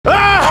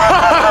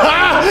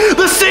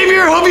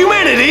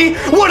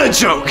a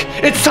joke.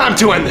 It's time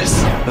to end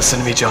this. Listen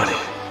to me, Johnny.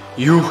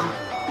 You're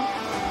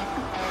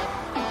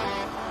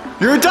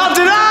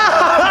adopted!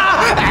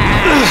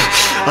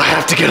 I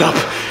have to get up.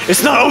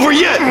 It's not over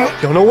yet.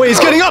 Yo, no way, he's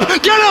getting up.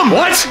 Get him!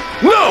 What?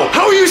 No!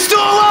 How are you still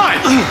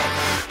alive?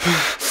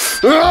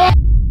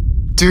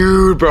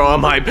 Dude, bro,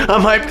 I'm hyped.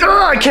 I'm hyped.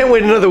 I can't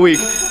wait another week.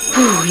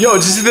 Yo,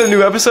 did you see the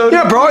new episode?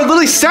 Yeah, bro, I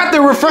literally sat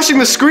there refreshing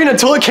the screen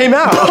until it came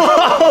out.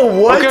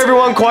 What? Okay,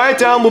 everyone, quiet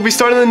down. We'll be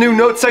starting the new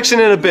notes section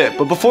in a bit.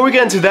 But before we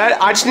get into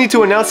that, I just need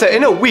to announce that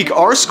in a week,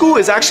 our school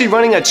is actually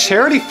running a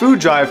charity food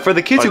drive for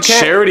the kids who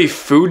can't— A charity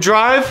food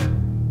drive?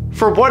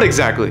 For what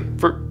exactly?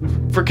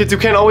 For kids who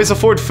can't always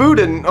afford food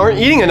and aren't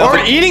eating enough.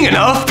 Aren't eating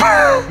enough?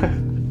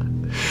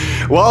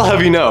 Well, I'll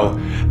have you know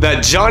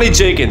that Johnny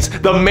Jenkins,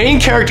 the main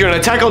character in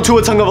Attack on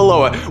Tua Tongue of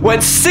Aloha,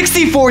 went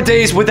 64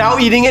 days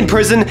without eating in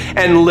prison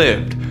and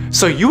lived.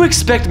 So you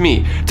expect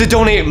me to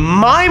donate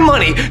my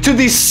money to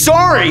these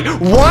sorry,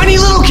 whiny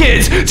little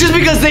kids just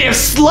because they have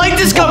slight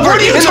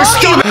discomfort in their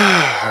stomach?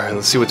 Alright,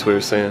 let's see what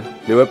Twitter's saying.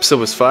 New episode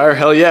was fire?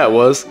 Hell yeah, it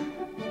was.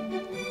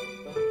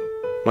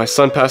 My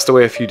son passed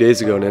away a few days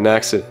ago in an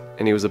accident,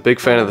 and he was a big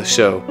fan of the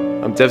show.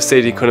 I'm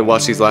devastated he couldn't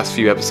watch these last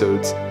few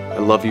episodes. I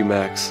love you,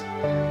 Max.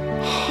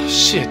 Oh,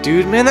 shit,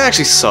 dude, man, that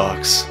actually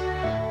sucks.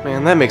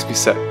 Man, that makes me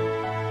sad.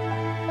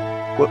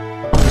 What?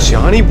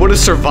 Johnny would have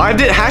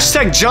survived it?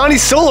 Hashtag Johnny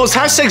solos.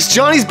 Hashtags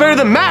Johnny's better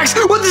than Max.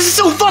 What? This is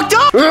so fucked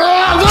up.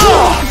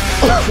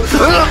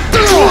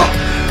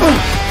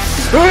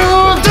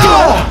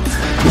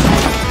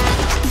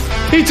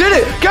 He did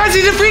it! Guys,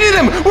 he defeated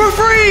him! We're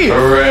free!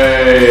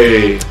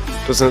 Hooray!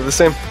 Doesn't it the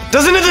same?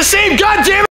 Doesn't it the same? God damn it!